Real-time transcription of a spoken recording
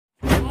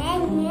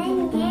Halo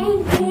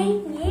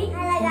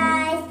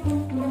guys,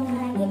 ketemu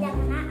lagi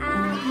dengan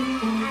Aang.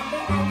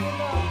 Adek lagi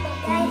bobo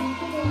guys,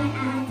 cuma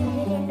Aang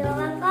sendirian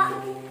doang kok.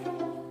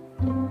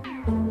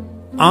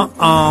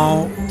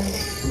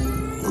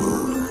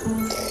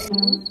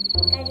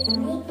 Kali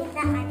ini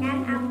kita akan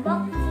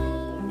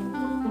unboxing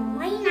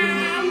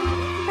mainan.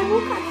 Kita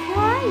buka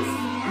guys.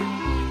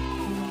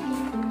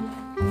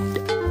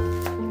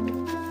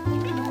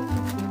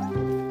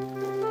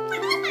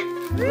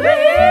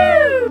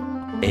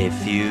 A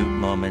few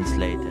moments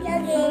later. Ya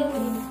guys,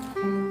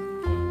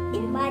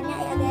 ini banyak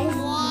ya guys.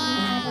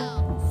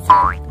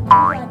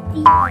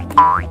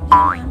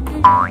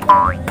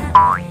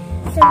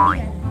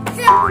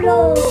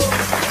 Sepuluh.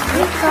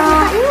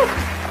 Buka.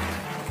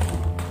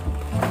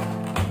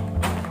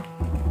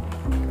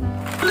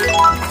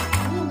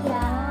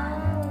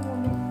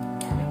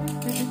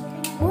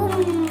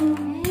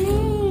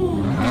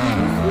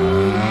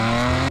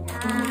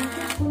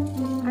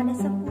 Ada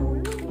 10.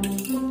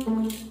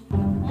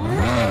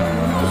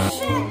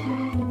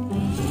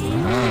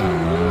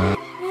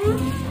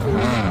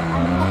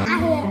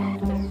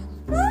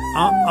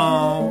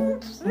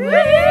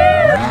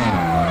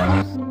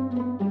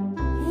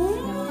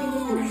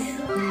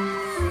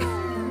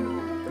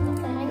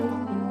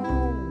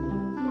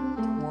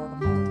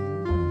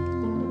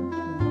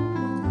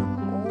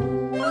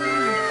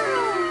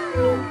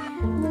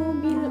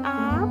 Mobil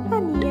apa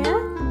nih ya?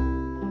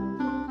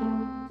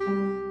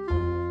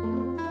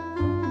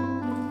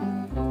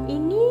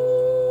 Ini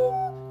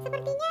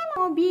sepertinya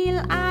mobil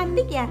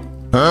adik ya?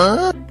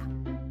 Huh?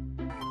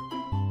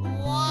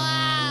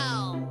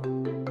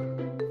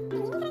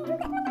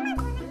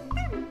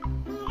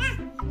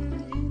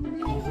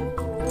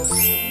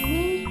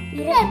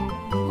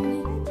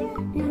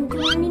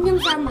 Ini yang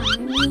sama.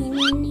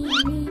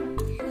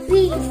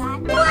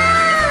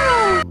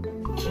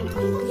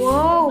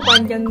 Wow,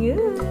 panjangnya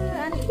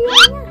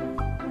antriannya.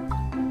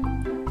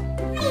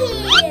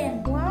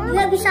 Wow.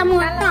 Dia bisa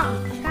motor.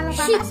 Kalau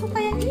kakak suka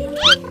yang ini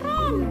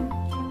keren.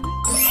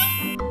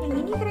 Yang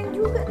ini keren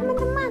juga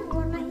teman-teman,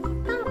 warna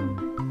hitam,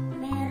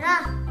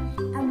 Merah,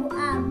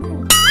 abu-abu.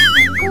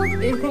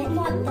 Putih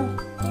motor.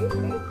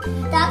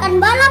 Kita akan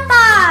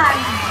balapan.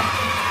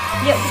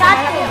 Yuk,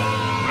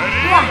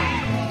 1, 2,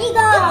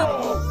 3.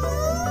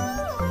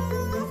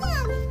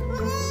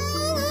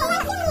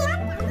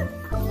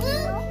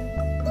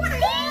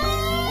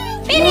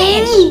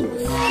 Finish.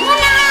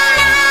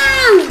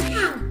 Menang.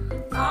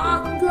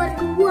 Aku juara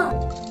 2.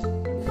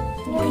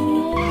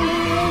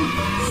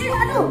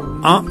 Aduh.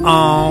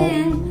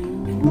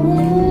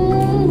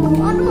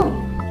 Aduh.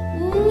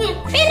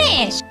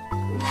 Finish.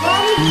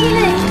 Baru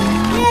finish.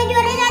 Dia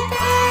juara 1.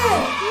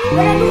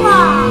 Juara 2.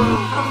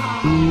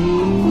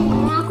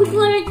 Aku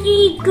juara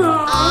 3.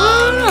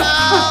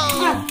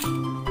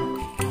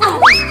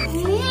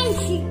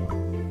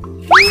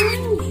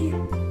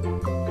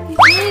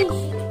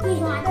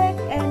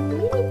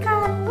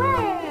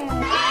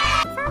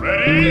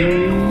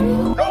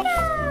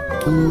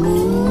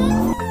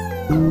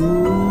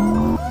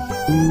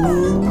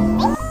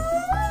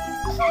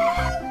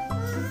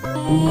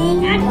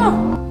 Aduh,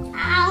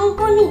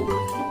 aku nih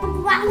cepet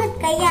banget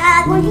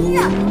kayak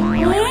gorila.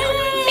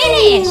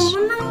 Finish.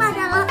 Menang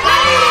adalah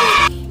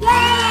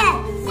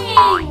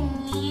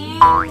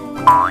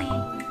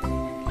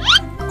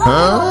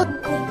Huh?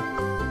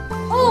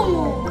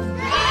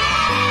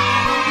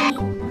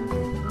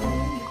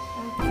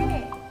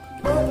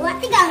 Dua,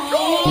 tiga.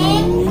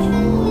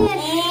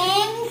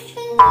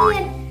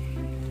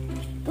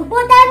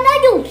 Kekuatan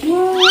maju.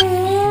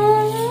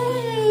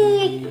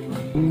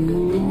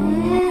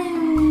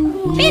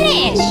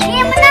 Finish.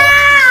 Dia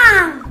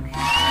menang.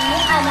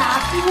 Ini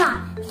ada apinya.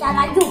 Bisa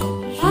laju.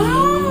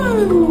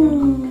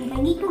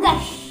 Begitu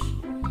guys.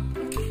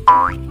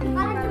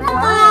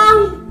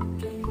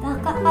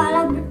 Kakak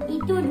kalah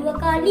itu 2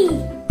 kali.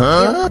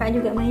 Yuk, kakak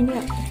juga main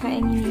yuk,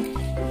 kayak yang ini.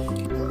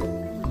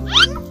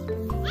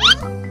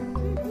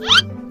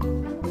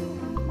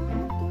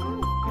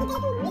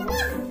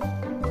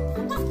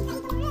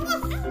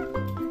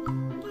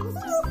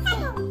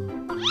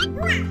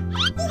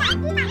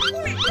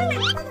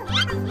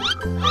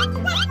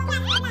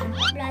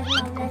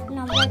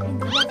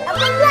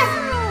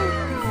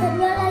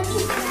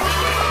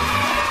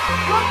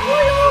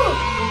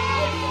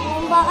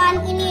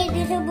 Perlombaan ini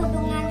disebut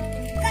dengan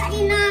Kak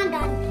Dina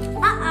dan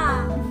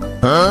Aang.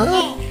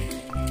 Huh?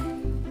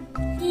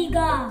 3,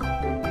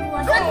 2, 1.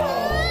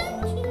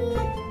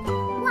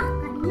 Wah,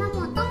 Kak Dina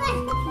motor guys.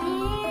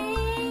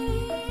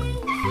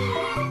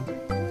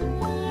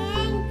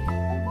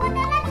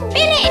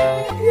 Finish.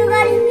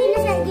 Garis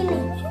minus kayak gini.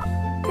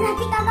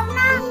 Berarti kakak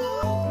menang.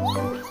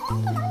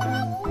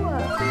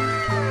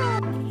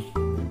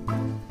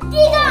 3.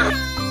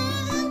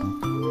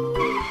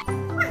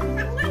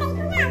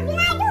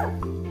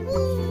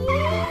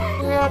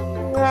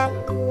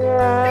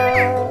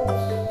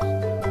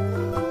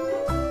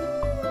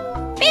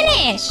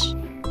 Finish.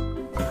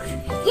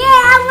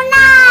 Yeah,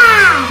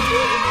 menang.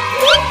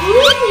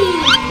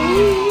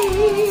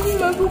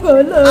 Aku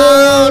kalah.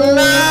 Oh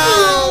no!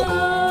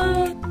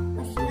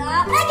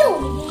 Siap.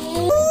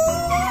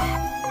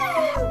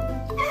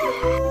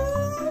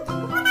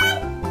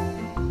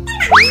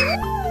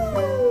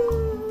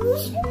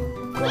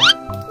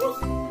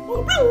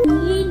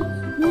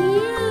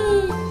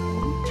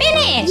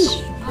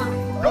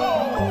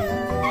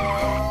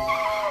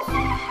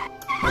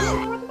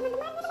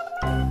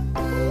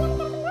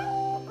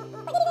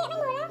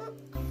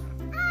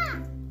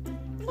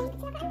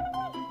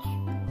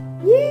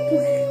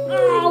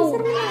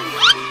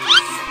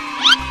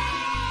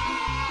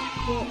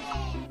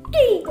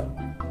 3,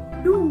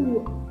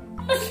 2,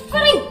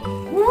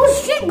 1.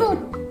 Musik good.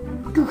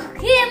 Tuh,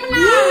 kita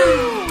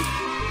menang.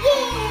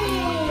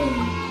 Yeay.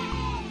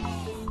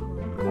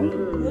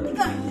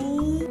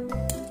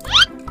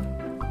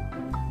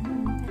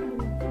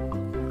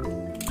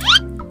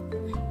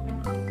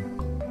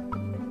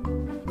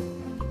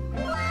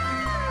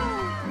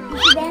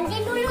 Isi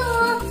bensin dulu.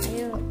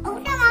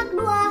 Udah mak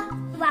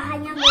 2.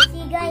 Bahannya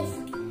bersih guys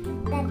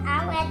dan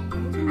awet.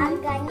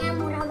 Harganya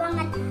murah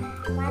banget.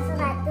 Mas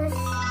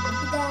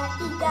 133.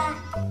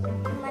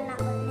 Mana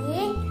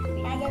beli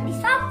aja di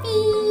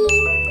Shopee.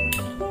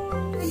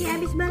 Lagi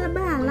habis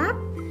balap-balap,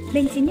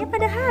 bensinnya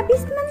pada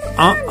habis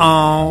teman-teman.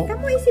 Uh-oh. Kita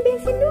mau isi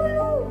bensin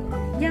dulu.